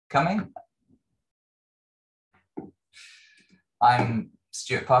coming. I'm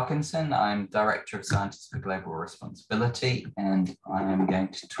Stuart Parkinson. I'm Director of Scientists for Global Responsibility, and I am going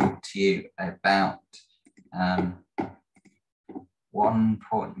to talk to you about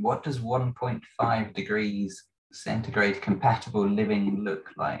what does 1.5 degrees centigrade compatible living look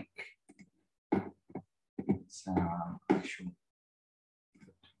like? So I shall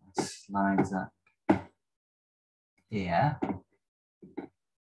put my slides up here.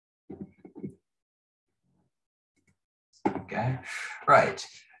 Go. Right,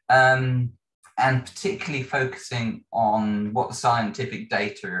 and particularly focusing on what the scientific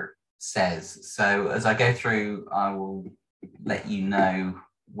data says. So as I go through, I will let you know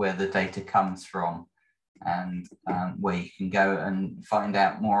where the data comes from and where you can go and find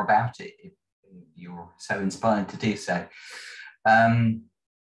out more about it if you're so inspired to do so.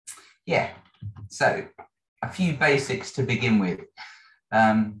 Yeah, so a few basics to begin with.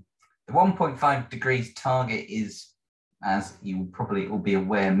 The 1.5 degrees target is, as you will probably all be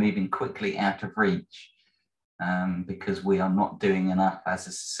aware, moving quickly out of reach because we are not doing enough as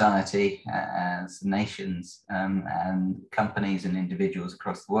a society, as nations and companies and individuals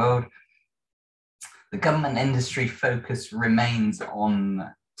across the world. The government industry focus remains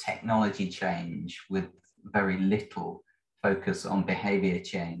on technology change with very little focus on behaviour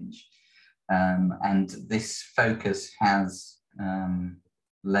change. And this focus has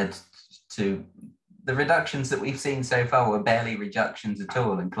led to the reductions that we've seen so far were barely reductions at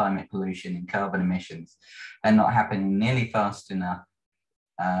all in climate pollution and carbon emissions. They're not happening nearly fast enough,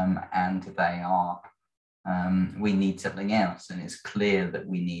 and they are, we need something else, and it's clear that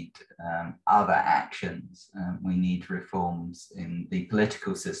we need other actions. We need reforms in the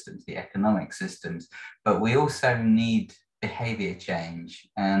political systems, the economic systems, but we also need behaviour change.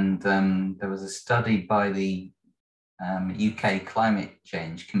 And there was a study by the UK Climate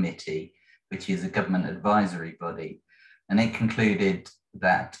Change Committee, which is a government advisory body, and it concluded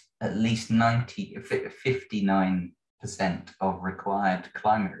that at least 59% of required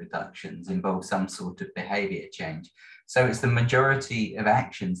climate reductions involve some sort of behaviour change. So it's the majority of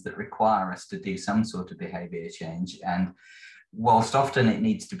actions that require us to do some sort of behaviour change. And whilst often it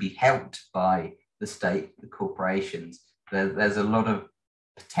needs to be helped by the state, the corporations, there's a lot of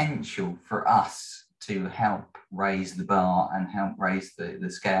potential for us to help raise the bar and help raise the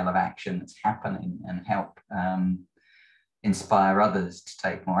scale of action that's happening and help inspire others to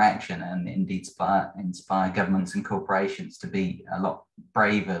take more action, and indeed inspire governments and corporations to be a lot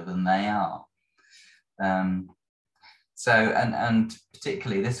braver than they are. So, and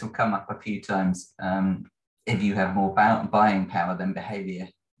particularly this will come up a few times, if you have more buying power, then behaviour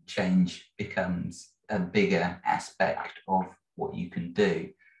change becomes a bigger aspect of what you can do.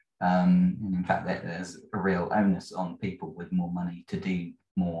 And in fact, there's a real onus on people with more money to do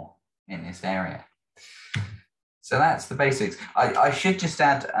more in this area. So that's the basics. I should just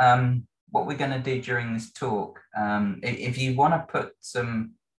add what we're going to do during this talk. If you want to put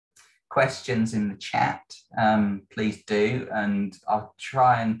some questions in the chat, please do, and I'll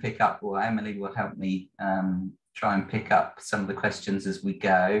try and pick up, or Emily will help me try and pick up some of the questions as we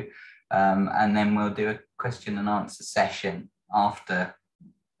go, and then we'll do a question and answer session after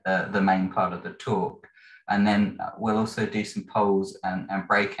the main part of the talk, and then we'll also do some polls and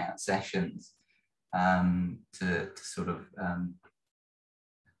breakout sessions to sort of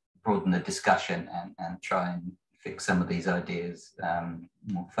broaden the discussion and try and fix some of these ideas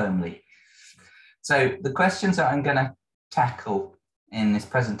more firmly. So the questions that I'm going to tackle in this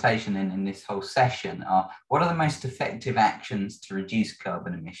presentation and in this whole session are: what are the most effective actions to reduce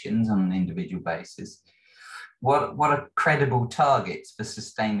carbon emissions on an individual basis? What are credible targets for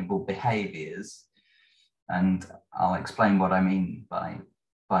sustainable behaviours? And I'll explain what I mean by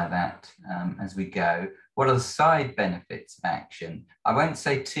that as we go. What are the side benefits of action? I won't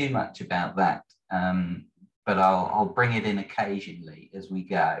say too much about that, but I'll bring it in occasionally as we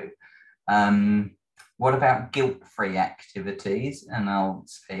go. What about guilt-free activities? And I'll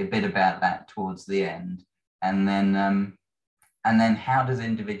say a bit about that towards the end. And then how does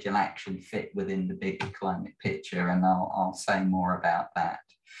individual action fit within the bigger climate picture? And I'll say more about that.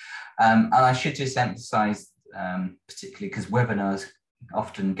 And I should just emphasize, particularly because webinars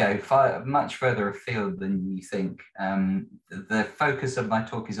often go much further afield than you think, the focus of my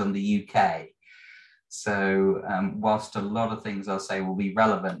talk is on the UK. So whilst a lot of things I'll say will be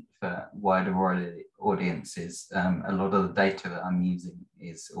relevant for wider audiences, a lot of the data that I'm using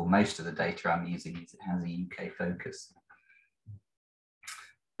is, or most of the data I'm using has a UK focus.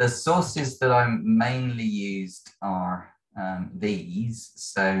 The sources that I mainly used are these.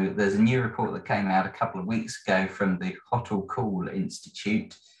 So there's a new report that came out a couple of weeks ago from the Hot or Cool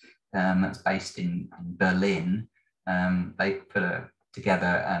Institute, that's based in Berlin. They put together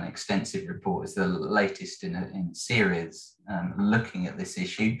an extensive report. It's the latest in a series looking at this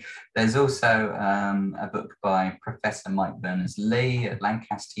issue. There's also a book by Professor Mike Berners-Lee at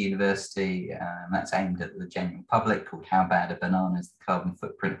Lancaster University that's aimed at the general public, called How Bad a Banana is the Carbon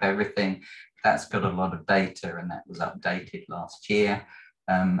Footprint of Everything. That's got a lot of data, and that was updated last year.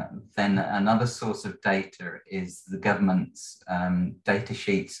 Then another source of data is the government's data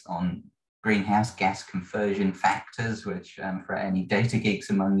sheets on greenhouse gas conversion factors, which for any data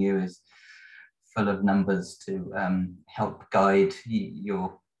geeks among you is full of numbers to help guide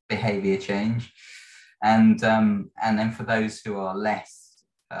your behavior change. And then for those who are less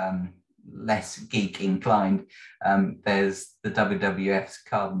geek inclined, there's the WWF's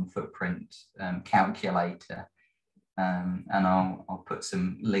carbon footprint calculator. And I'll put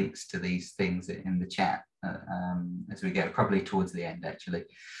some links to these things in the chat as we go, probably towards the end actually.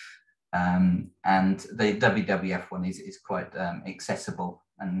 And the WWF one is quite accessible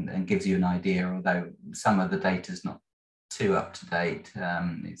and gives you an idea, although some of the data is not too up to date.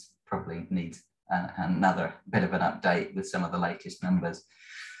 It probably needs another bit of an update with some of the latest numbers.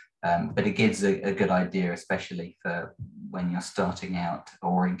 But it gives a good idea, especially for when you're starting out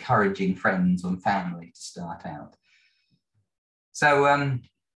or encouraging friends and family to start out. So I'm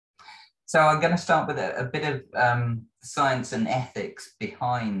going to start with a bit of science and ethics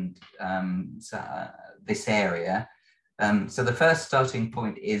behind this area. So the first starting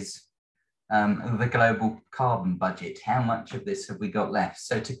point is the global carbon budget. How much of this have we got left?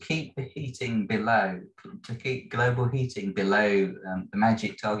 So to keep global heating below the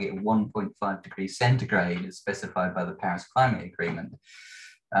magic target of 1.5 degrees centigrade as specified by the Paris Climate Agreement,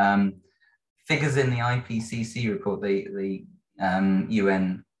 figures in the IPCC report, the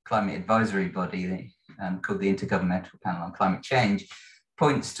UN climate advisory body called the Intergovernmental Panel on Climate Change,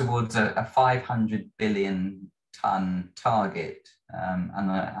 points towards a 500 billion ton target.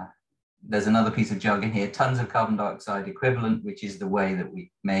 There's another piece of jargon here, tons of carbon dioxide equivalent, which is the way that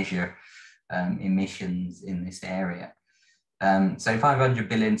we measure emissions in this area. So 500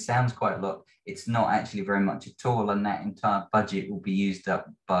 billion sounds quite a lot. It's not actually very much at all, and that entire budget will be used up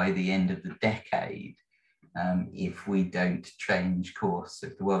by the end of the decade. If we don't change course,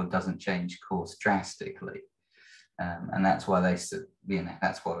 if the world doesn't change course drastically. And that's why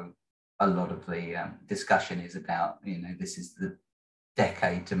that's why a lot of the discussion is about, this is the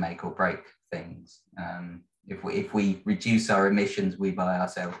decade to make or break things. If we reduce our emissions, we buy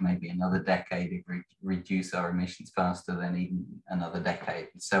ourselves maybe another decade. If we reduce our emissions faster, then even another decade,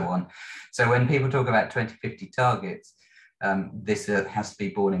 and so on. So when people talk about 2050 targets, this has to be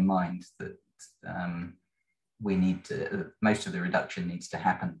borne in mind that we need to, most of the reduction needs to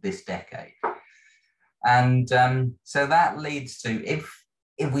happen this decade. And so that leads to, if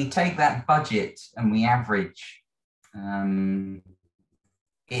we take that budget and we average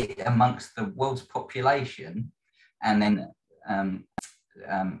it amongst the world's population, and then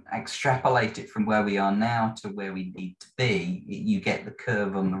extrapolate it from where we are now to where we need to be, you get the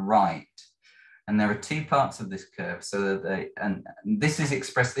curve on the right. And there are two parts of this curve. So and this is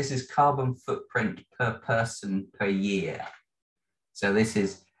expressed, this is carbon footprint per person per year. So this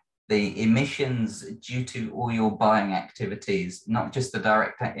is the emissions due to all your buying activities, not just the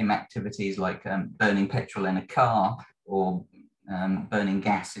direct activities like burning petrol in a car or burning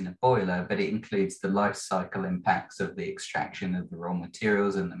gas in a boiler, but it includes the life cycle impacts of the extraction of the raw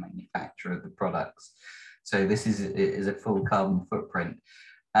materials and the manufacture of the products. So this is a full carbon footprint.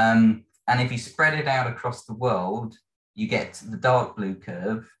 And if you spread it out across the world, you get the dark blue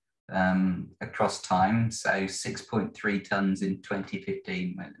curve across time. So 6.3 tons in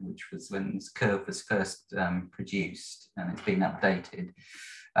 2015, which was when this curve was first produced, and it's been updated,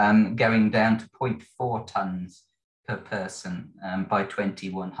 going down to 0.4 tons per person by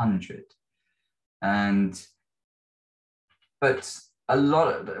 2100. But a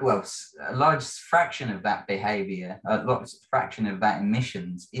large fraction of that behavior, a large fraction of that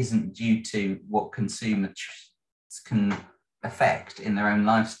emissions isn't due to what consumers can affect in their own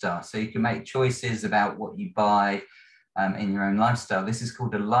lifestyle. So you can make choices about what you buy in your own lifestyle. This is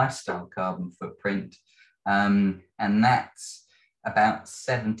called a lifestyle carbon footprint. And that's about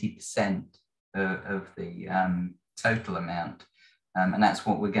 70% of the total amount. And that's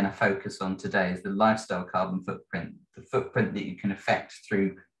what we're going to focus on today, is the lifestyle carbon footprint, the footprint that you can affect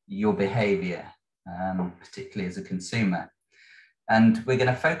through your behavior, particularly as a consumer. And we're going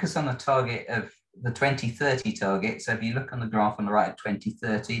to focus on the target of the 2030 target. So if you look on the graph on the right at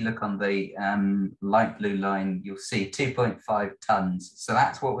 2030, look on the light blue line, you'll see 2.5 tons. So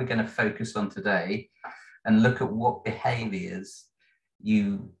that's what we're going to focus on today, and look at what behaviors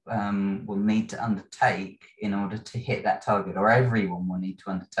you will need to undertake in order to hit that target, or everyone will need to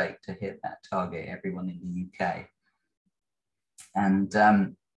undertake to hit that target, everyone in the UK. And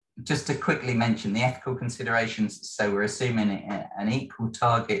just to quickly mention the ethical considerations, so we're assuming an equal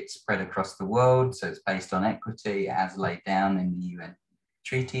target spread across the world, so it's based on equity as laid down in the UN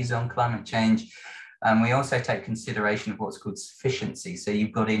treaties on climate change. We also take consideration of what's called sufficiency, so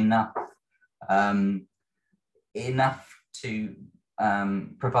you've got enough to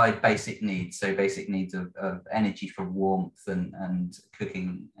provide basic needs, so basic needs of energy for warmth and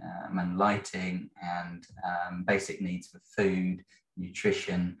cooking and lighting, and basic needs for food,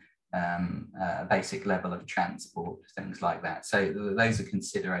 nutrition, a basic level of transport, things like that. So those are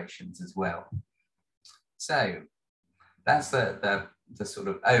considerations as well. So that's the sort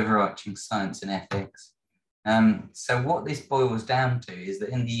of overarching science and ethics. So what this boils down to is that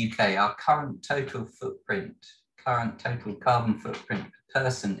in the UK, our current total carbon footprint per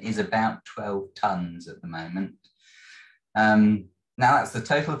person is about 12 tons at the moment. Now that's the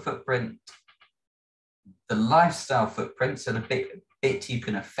total footprint. The lifestyle footprint, so the bit you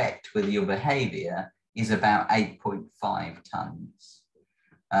can affect with your behaviour, is about 8.5 tons.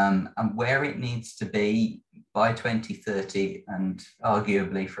 And where it needs to be by 2030, and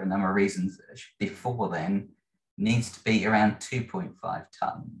arguably for a number of reasons before then, needs to be around 2.5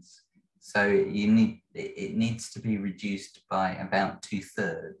 tons. So it needs to be reduced by about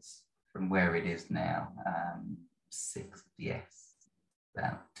 2/3 from where it is now.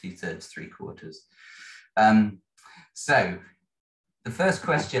 About 2/3, 3/4. So the first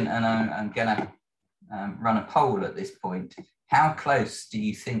question, and I'm going to run a poll at this point. How close do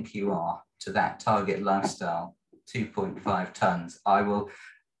you think you are to that target lifestyle, 2.5 tons?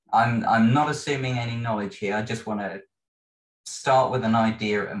 I'm not assuming any knowledge here. I just want to start with an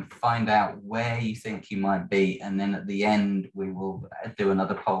idea and find out where you think you might be. And then at the end, we will do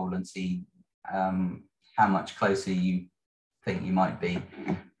another poll and see how much closer you think you might be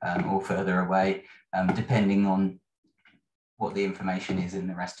or further away, depending on what the information is in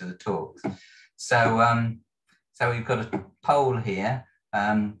the rest of the talks. So we've got a poll here.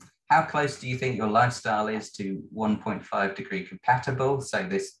 How close do you think your lifestyle is to 1.5 degree compatible? So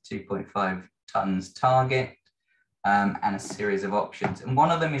this 2.5 tons target, and a series of options. And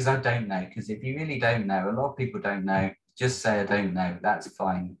one of them is I don't know, because if you really don't know, a lot of people don't know, just say I don't know, that's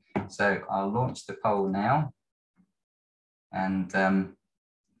fine. So I'll launch the poll now, and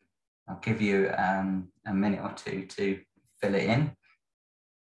I'll give you a minute or two to fill it in.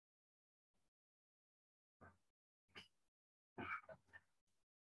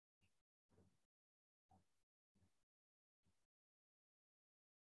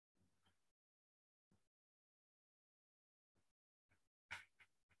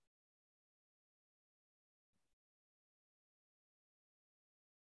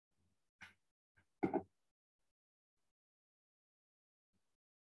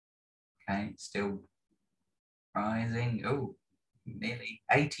 Okay, still rising. Oh, nearly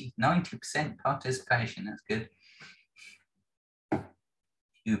 90% participation. That's good.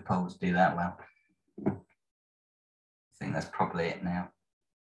 Few polls do that well. I think that's probably it now.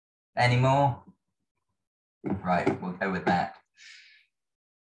 Any more? Right, we'll go with that.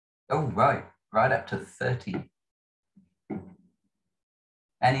 Oh, right up to 30.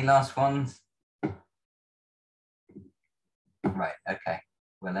 Any last ones? Right, okay.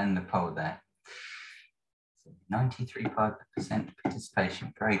 We'll end the poll there. 93%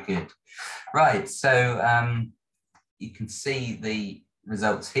 participation, very good. Right, so you can see the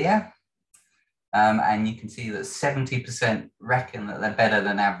results here, and you can see that 70% reckon that they're better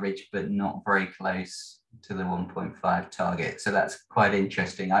than average, but not very close to the 1.5 target. So that's quite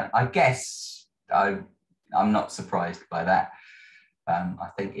interesting. I guess I'm not surprised by that. I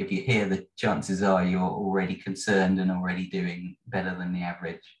think if you hear, the chances are you're already concerned and already doing better than the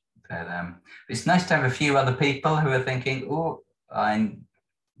average. But it's nice to have a few other people who are thinking, oh, I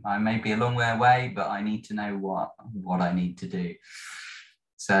may be a long way away, but I need to know what I need to do.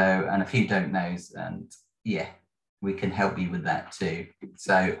 So, and a few don't knows, and yeah, we can help you with that too.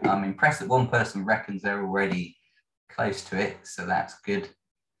 So I'm impressed that one person reckons they're already close to it, so that's good.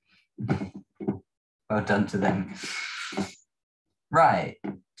 Well done to them. Right,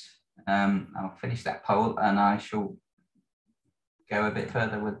 I'll finish that poll and I shall go a bit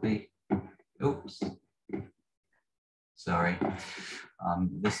further with the, oops, sorry.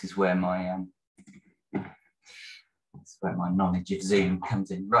 This is where my knowledge of Zoom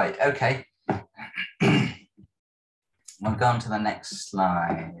comes in. Right, okay. I'll go on to the next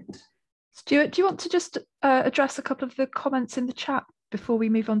slide. Stuart, do you want to just address a couple of the comments in the chat before we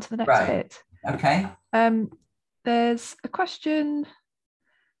move on to the next bit? Okay. There's a question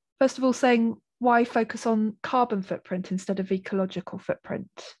first of all saying, why focus on carbon footprint instead of ecological footprint?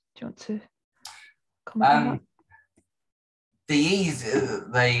 Do you want to comment on that?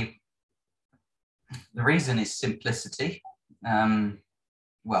 The reason is simplicity.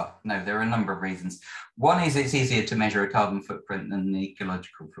 Well, no, there are a number of reasons. One is it's easier to measure a carbon footprint than the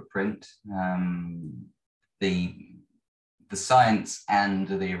ecological footprint. The science and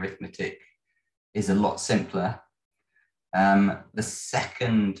the arithmetic is a lot simpler. The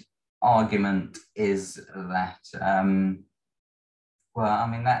second argument is that, well, I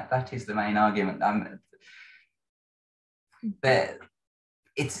mean, that is the main argument.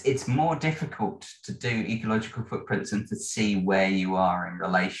 It's more difficult to do ecological footprints and to see where you are in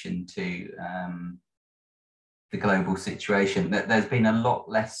relation to the global situation. There's been a lot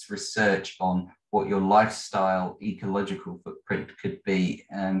less research on what your lifestyle ecological footprint could be,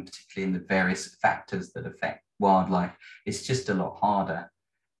 particularly in the various factors that affect wildlife. It's just a lot harder.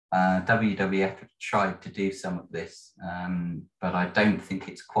 WWF have tried to do some of this, but I don't think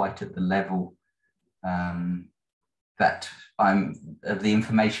it's quite at the level that of the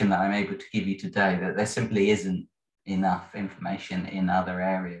information that I'm able to give you today, that there simply isn't enough information in other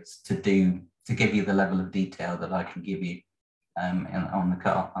areas to give you the level of detail that I can give you on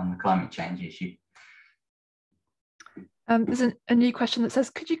the climate change issue. There's a new question that says,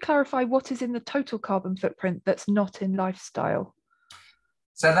 could you clarify what is in the total carbon footprint that's not in lifestyle?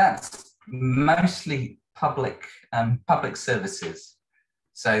 So that's mostly public services.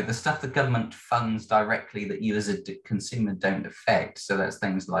 So the stuff the government funds directly that you as a consumer don't affect. So that's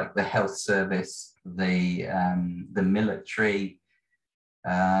things like the health service, the military,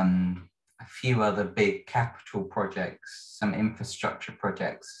 a few other big capital projects, some infrastructure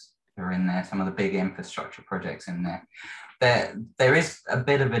projects are in there, some of the big infrastructure projects in there. There is a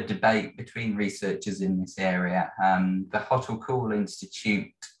bit of a debate between researchers in this area. The Hot or Cool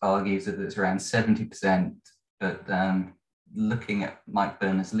Institute argues that it's around 70%, but looking at Mike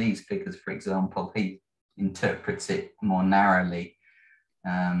Berners-Lee's figures, for example, he interprets it more narrowly.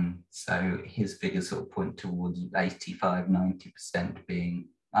 So his figures sort of point towards 85, 90% being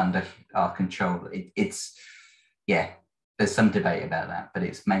under our control. Yeah, there's some debate about that, but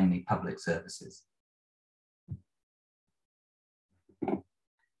it's mainly public services.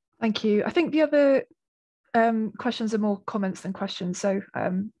 Thank you. I think the other questions are more comments than questions. So I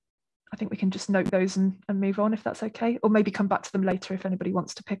think we can just note those and move on if that's okay, or maybe come back to them later if anybody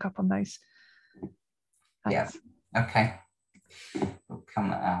wants to pick up on those. Thanks. Yeah, okay. I'll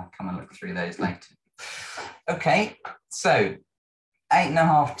come and look through those later. Okay, so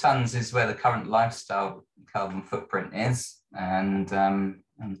 8.5 tons is where the current lifestyle carbon footprint is, and the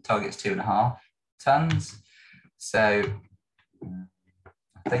target's 2.5 tons. So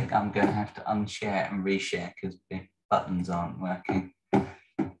I think I'm going to have to unshare and reshare because the buttons aren't working.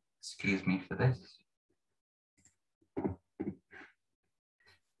 Excuse me for this.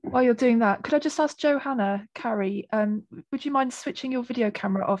 While you're doing that, could I just ask Johanna, Carrie, would you mind switching your video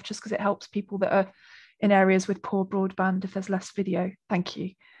camera off just because it helps people that are in areas with poor broadband if there's less video? Thank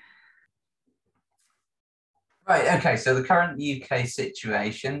you. Right, okay, so the current UK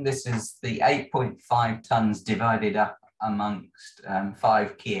situation, this is the 8.5 tonnes divided up amongst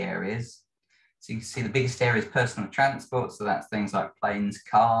 5 key areas. So you can see the biggest area is personal transport, so that's things like planes,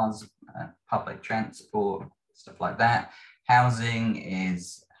 cars, public transport, stuff like that. Housing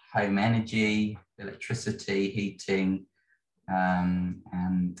is home energy, electricity, heating, and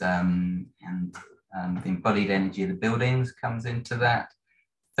the embodied energy of the buildings comes into that.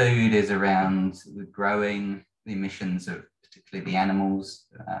 Food is around the growing, the emissions of particularly the animals,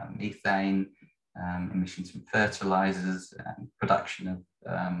 methane, emissions from fertilizers, production of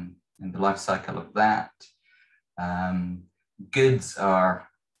and the life cycle of that. Goods are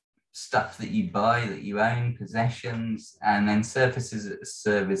stuff that you buy, that you own, possessions, and then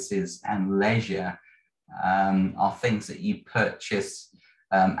services and leisure are things that you purchase,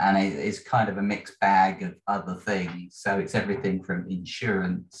 and it is kind of a mixed bag of other things. So it's everything from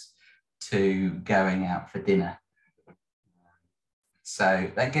insurance to going out for dinner.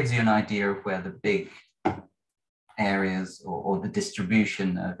 So that gives you an idea of where the big areas or the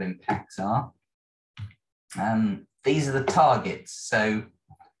distribution of impacts are. These are the targets. So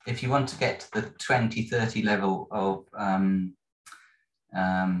if you want to get to the 2030 level of 2.5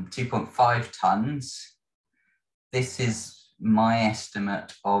 tonnes, this is my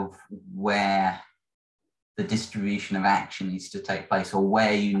estimate of where the distribution of action needs to take place, or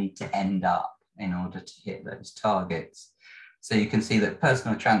where you need to end up in order to hit those targets. So you can see that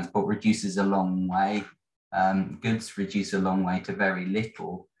personal transport reduces a long way. Goods reduce a long way to very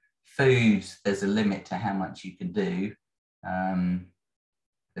little. Food, there's a limit to how much you can do.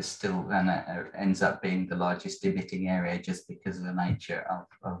 there's still, and it ends up being the largest emitting area just because of the nature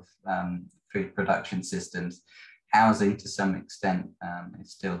of food production systems. Housing, to some extent,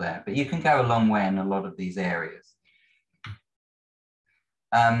 is still there, but you can go a long way in a lot of these areas.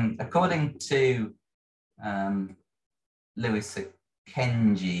 According to Lewis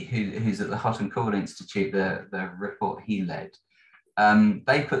Kenji, who's at the Hot and Cool Institute, the report he led,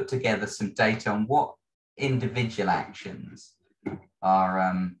 they put together some data on what individual actions are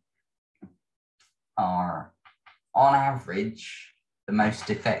on average the most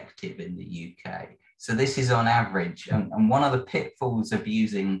effective in the UK. So this is on average, and one of the pitfalls of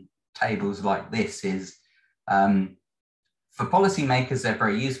using tables like this is, for policymakers, they're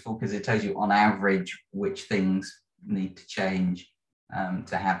very useful because it tells you on average which things need to change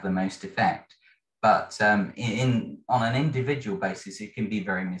to have the most effect. But on an individual basis, it can be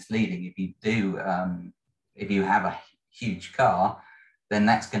very misleading. If you do, if you have a huge car, then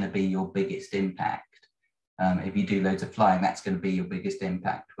that's going to be your biggest impact. If you do loads of flying, that's going to be your biggest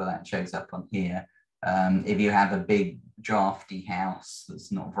impact. Well, that shows up on here. If you have a big drafty house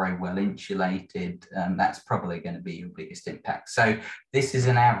that's not very well insulated, that's probably going to be your biggest impact. So this is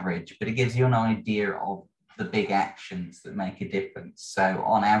an average, but it gives you an idea of the big actions that make a difference. So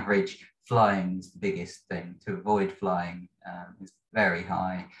on average, flying is the biggest thing. To avoid flying is very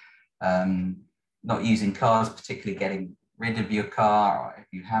high. Not using cars, particularly getting rid of your car, or if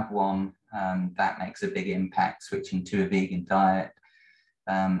you have one, that makes a big impact. Switching to a vegan diet,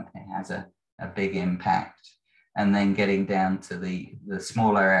 it has a big impact. And then getting down to the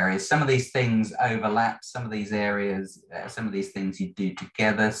smaller areas. Some of these things overlap, some of these areas, some of these things you do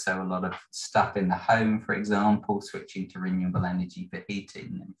together. So a lot of stuff in the home, for example, switching to renewable energy for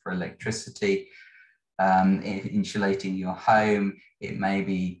heating and for electricity, insulating your home. It may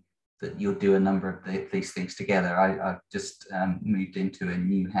be that you'll do a number of these things together. I've just moved into a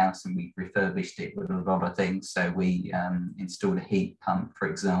new house and we've refurbished it with a lot of things. So we installed a heat pump, for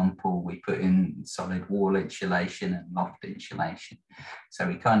example. We put in solid wall insulation and loft insulation. So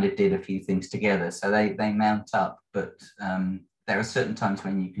we kind of did a few things together. So they mount up, but there are certain times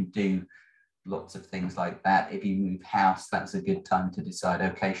when you can do lots of things like that. If you move house, that's a good time to decide,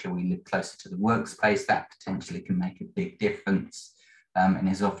 okay, shall we live closer to the workspace? That potentially can make a big difference. And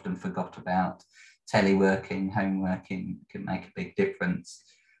is often forgot about. Teleworking, home working can make a big difference.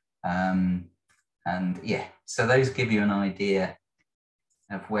 And yeah, so those give you an idea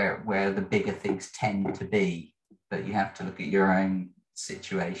of where the bigger things tend to be, but you have to look at your own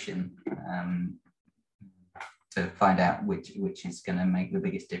situation to find out which is going to make the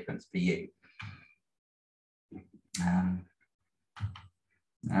biggest difference for you.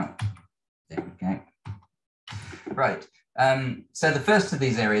 Now, there we go. Right. So the first of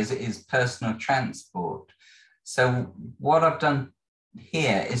these areas is personal transport. So what I've done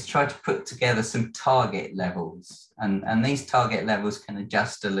here is try to put together some target levels, and these target levels can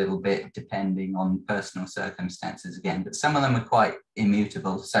adjust a little bit depending on personal circumstances again, but some of them are quite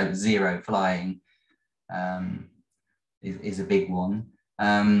immutable. So zero flying is a big one.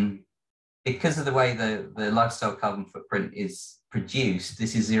 Because of the way the lifestyle carbon footprint is produced,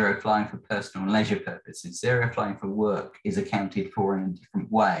 this is zero flying for personal and leisure purposes. Zero flying for work is accounted for in a different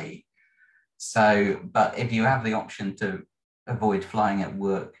way. So, but if you have the option to avoid flying at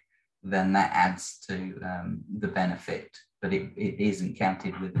work, then that adds to the benefit, but it isn't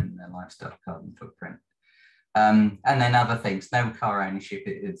counted within the lifestyle carbon footprint. And then other things, no car ownership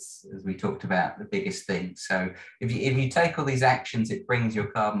is, as we talked about, the biggest thing. So if you take all these actions, it brings your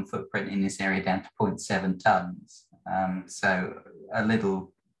carbon footprint in this area down to 0.7 tons. So a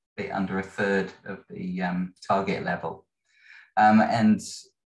little bit under a third of the target level. And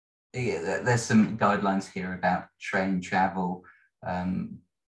there's some guidelines here about train travel,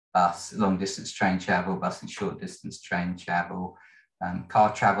 bus, long distance train travel, bus and short distance train travel,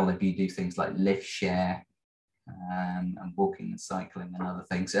 car travel if you do things like lift share, and walking and cycling and other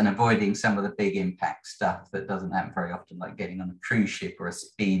things, and avoiding some of the big impact stuff that doesn't happen very often, like getting on a cruise ship or a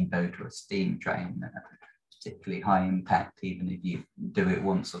speedboat or a steam train, particularly high impact, even if you do it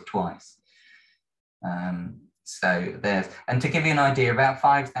once or twice. So there's, and to give you an idea, about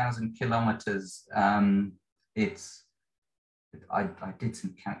 5,000 kilometers, I did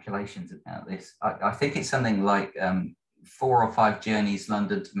some calculations about this. I think it's something like 4 or 5 journeys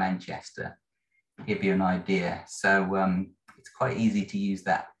London to Manchester, to give you an idea. So it's quite easy to use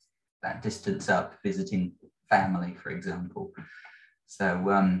that distance up visiting family, for example.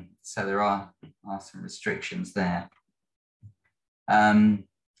 So so there are some restrictions there.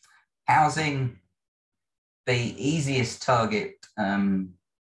 Housing, the easiest target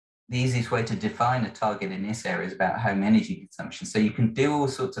the easiest way to define a target in this area is about home energy consumption. So you can do all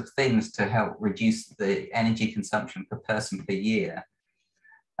sorts of things to help reduce the energy consumption per person per year.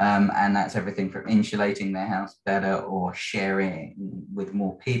 And that's everything from insulating their house better, or sharing with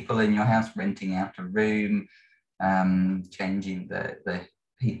more people in your house, renting out a room, changing the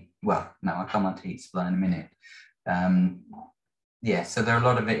heat. Well, no, I'll come on to heat supply in a minute. Yeah, so there are a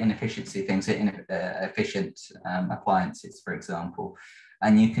lot of inefficiency things, efficient appliances, for example,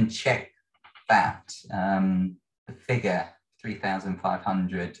 and you can check that the figure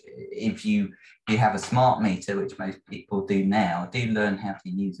 3,500. If you have a smart meter, which most people do now, do learn how to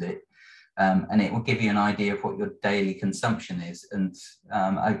use it, and it will give you an idea of what your daily consumption is. And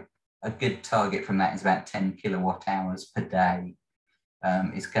a good target from that is about 10 kilowatt hours per day.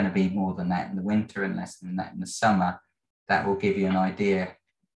 It's going to be more than that in the winter and less than that in the summer. That will give you an idea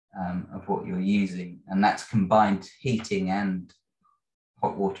of what you're using, and that's combined heating and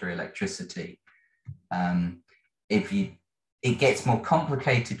hot water electricity. It gets more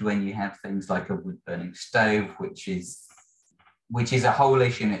complicated when you have things like a wood burning stove, which is a whole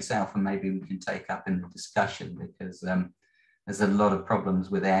issue in itself, and maybe we can take up in the discussion, because there's a lot of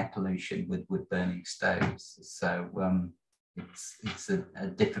problems with air pollution with wood burning stoves. So it's a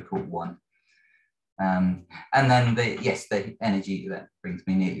difficult one. And then the energy, that brings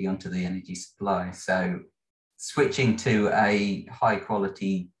me neatly onto the energy supply. So switching to a high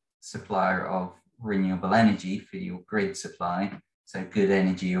quality supplier of renewable energy for your grid supply. So Good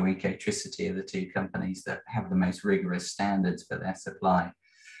Energy or Ecotricity are the two companies that have the most rigorous standards for their supply.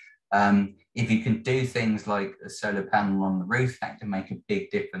 If you can do things like a solar panel on the roof, that can make a big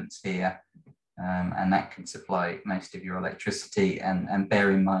difference here. And that can supply most of your electricity. And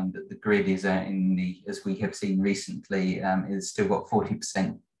bear in mind that the grid is as we have seen recently, is still got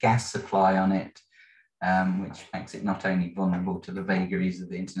 40% gas supply on it, which makes it not only vulnerable to the vagaries of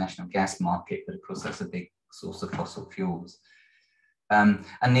the international gas market, but of course that's a big source of fossil fuels.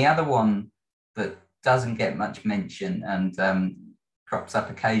 And the other one that doesn't get much mention and crops up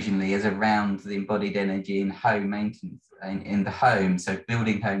occasionally is around the embodied energy in home maintenance, in the home. So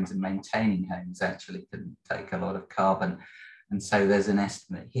building homes and maintaining homes actually can take a lot of carbon. And so there's an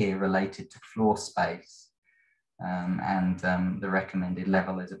estimate here related to floor space. The recommended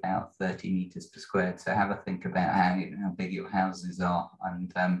level is about 30 meters per square. So have a think about how big your houses are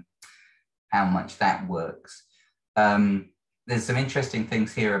and how much that works. There's some interesting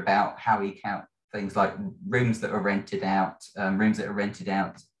things here about how we count things like rooms that are rented out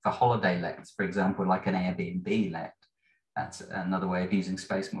for holiday lets, for example, like an Airbnb let. That's another way of using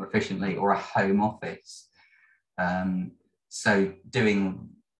space more efficiently, or a home office. So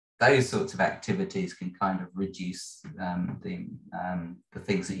doing those sorts of activities can kind of reduce the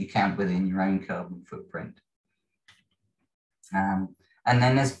things that you count within your own carbon footprint. And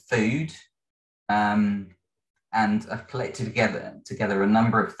then there's food. And I've collected together a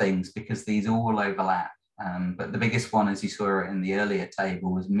number of things because these all overlap. But the biggest one, as you saw in the earlier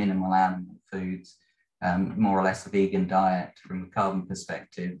table, was minimal animal foods, more or less a vegan diet from a carbon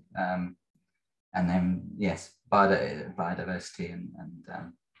perspective. And then, yes, biodiversity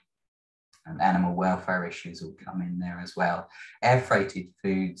and animal welfare issues will come in there as well. Air freighted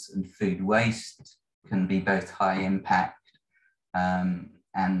foods and food waste can be both high impact and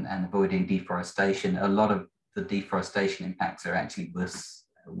avoiding deforestation. A lot of the deforestation impacts are actually worse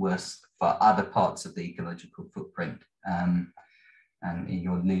for other parts of the ecological footprint. And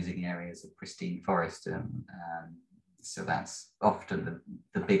you're losing areas of pristine forest. So that's often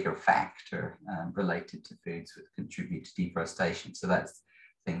the bigger factor related to foods that contribute to deforestation. So that's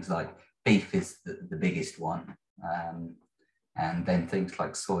things like beef is the biggest one. And then things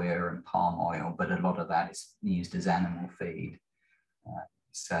like soya and palm oil, but a lot of that is used as animal feed.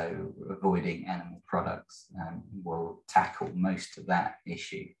 So avoiding animal products will tackle most of that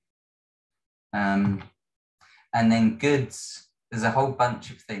issue. And then goods, there's a whole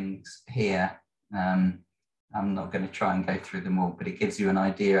bunch of things here. I'm not going to try and go through them all, but it gives you an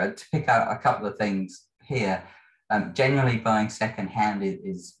idea. To pick out a couple of things here, generally buying secondhand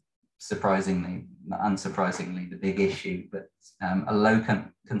is unsurprisingly the big issue, but a low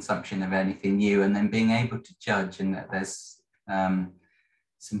consumption of anything new, and then being able to judge, and that there's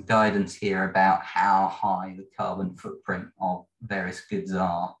some guidance here about how high the carbon footprint of various goods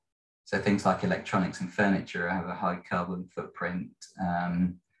are. So things like electronics and furniture have a high carbon footprint,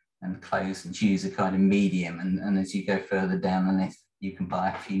 and clothes and shoes are kind of medium. And as you go further down the list, you can buy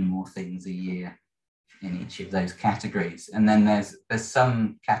a few more things a year in each of those categories. And then there's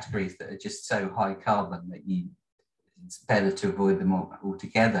some categories that are just so high carbon that it's better to avoid them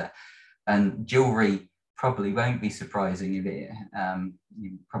altogether. And jewelry probably won't be surprising if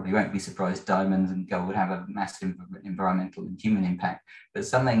you probably won't be surprised diamonds and gold have a massive environmental and human impact. But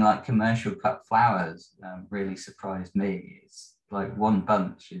something like commercial cut flowers really surprised me. It's like one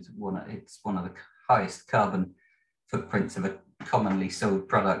bunch is it's one of the highest carbon footprints of a commonly sold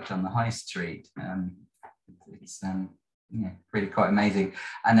product on the high street. It's yeah, really quite amazing.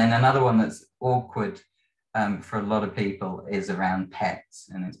 And then another one that's awkward for a lot of people is around pets,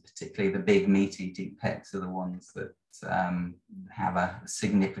 and it's particularly the big meat-eating pets are the ones that have a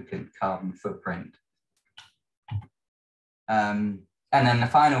significant carbon footprint. And then the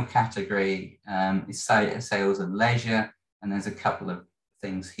final category is sales and leisure, and there's a couple of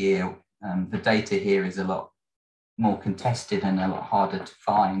things here. The data here is a lot more contested and a lot harder to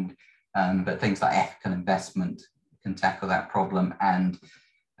find, but things like ethical investment can tackle that problem, and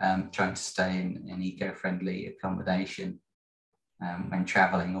trying to stay in eco-friendly accommodation when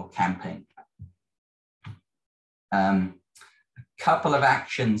traveling or camping. A couple of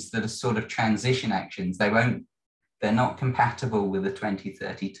actions that are sort of transition actions. They're not compatible with the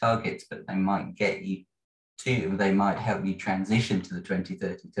 2030 targets, but they might get you to, they might help you transition to the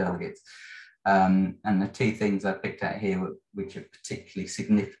 2030 targets. And the two things I picked out here, which are particularly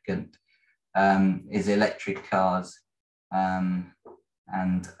significant, is electric cars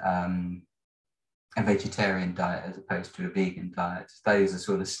and a vegetarian diet as opposed to a vegan diet. Those are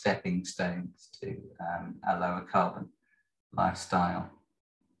sort of stepping stones to a lower carbon lifestyle,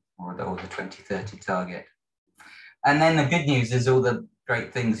 or the 2030 target. And then the good news is all the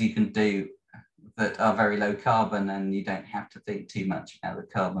great things you can do that are very low carbon, and you don't have to think too much about the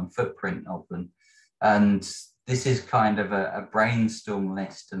carbon footprint of them. And this is kind of a brainstorm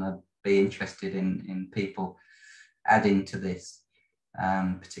list, and I'd be interested in people adding to this,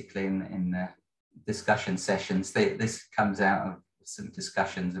 particularly in the discussion sessions. This comes out of some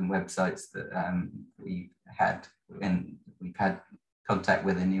discussions and websites that we've had contact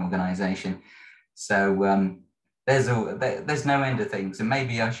with in the organisation. So there's no end of things, and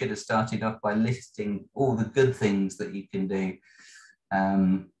maybe I should have started off by listing all the good things that you can do,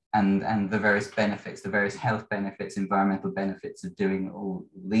 and the various benefits, the various health benefits, environmental benefits of doing all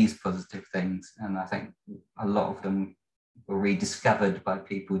these positive things. And I think a lot of them were rediscovered by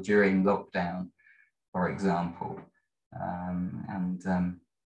people during lockdown, for example, and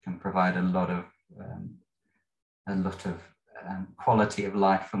can provide a lot of quality of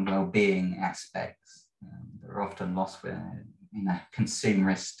life and well-being aspects that are often lost in a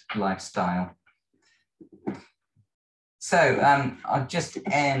consumerist lifestyle. So I'll just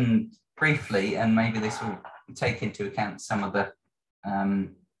end briefly, and maybe this will take into account some of the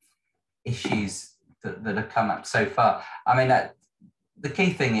issues that have come up so far. I mean, the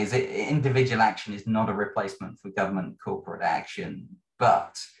key thing is individual action is not a replacement for government corporate action,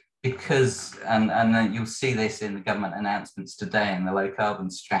 but because, and you'll see this in the government announcements today in the low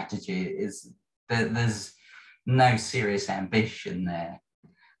carbon strategy, is that there's no serious ambition there.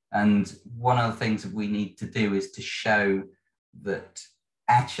 And one of the things that we need to do is to show that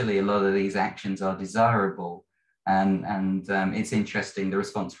actually a lot of these actions are desirable. And it's interesting, the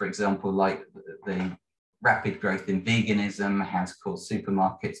response, for example, like the rapid growth in veganism has caused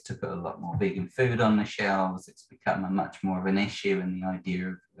supermarkets to put a lot more vegan food on the shelves. It's become a much more of an issue, and the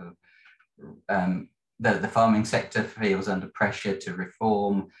idea of the farming sector feels under pressure to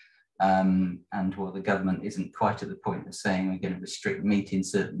reform. And while the government isn't quite at the point of saying we're going to restrict meat in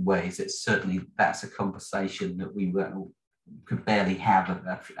certain ways, it's certainly, that's a conversation that we could barely have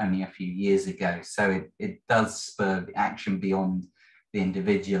only a few years ago. So it does spur action beyond the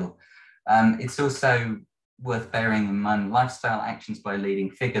individual. It's also worth bearing in mind lifestyle actions by leading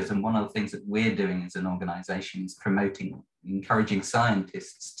figures. And one of the things that we're doing as an organisation is encouraging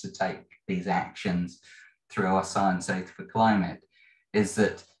scientists to take these actions through our Science Oath for Climate, is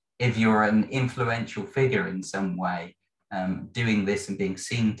that if you're an influential figure in some way, doing this and being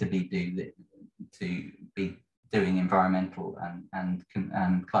seen to be doing environmental and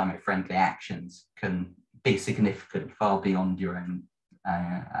climate-friendly actions can be significant, far beyond your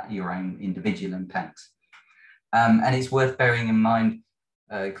own individual impacts. And it's worth bearing in mind,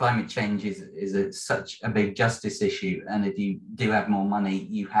 climate change is such a big justice issue, and if you do have more money,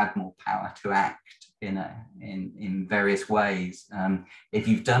 you have more power to act in various ways. If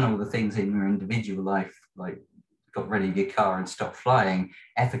you've done all the things in your individual life, like got rid of your car and stopped flying,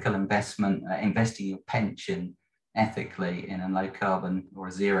 ethical investment, investing your pension ethically in a low carbon or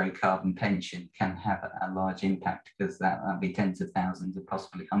a zero carbon pension can have a large impact, because that'll be tens of thousands or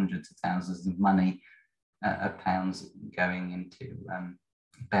possibly hundreds of thousands of pounds going into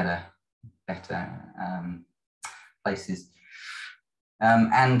better places.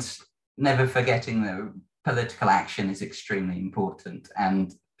 And never forgetting that political action is extremely important,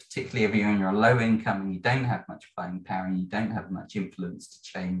 and particularly if you're in your low income and you don't have much buying power and you don't have much influence to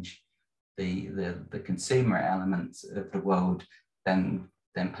change the consumer elements of the world, then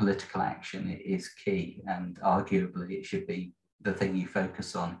political action is key, and arguably it should be the thing you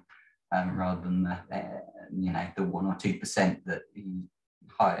focus on, rather than the 1 or 2% that you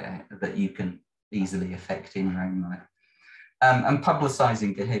hire that you can easily affect in your own life. And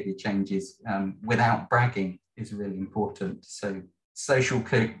publicising behaviour changes without bragging is really important. So social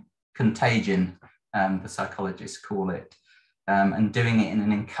contagion, the psychologists call it, and doing it in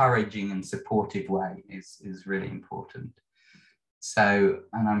an encouraging and supportive way is really important. So,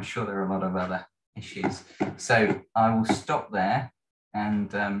 and I'm sure there are a lot of other issues. So I will stop there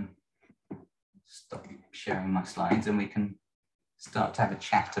and stop sharing my slides, and we can start to have a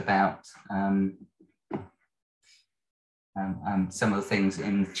chat about some of the things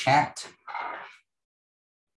in the chat.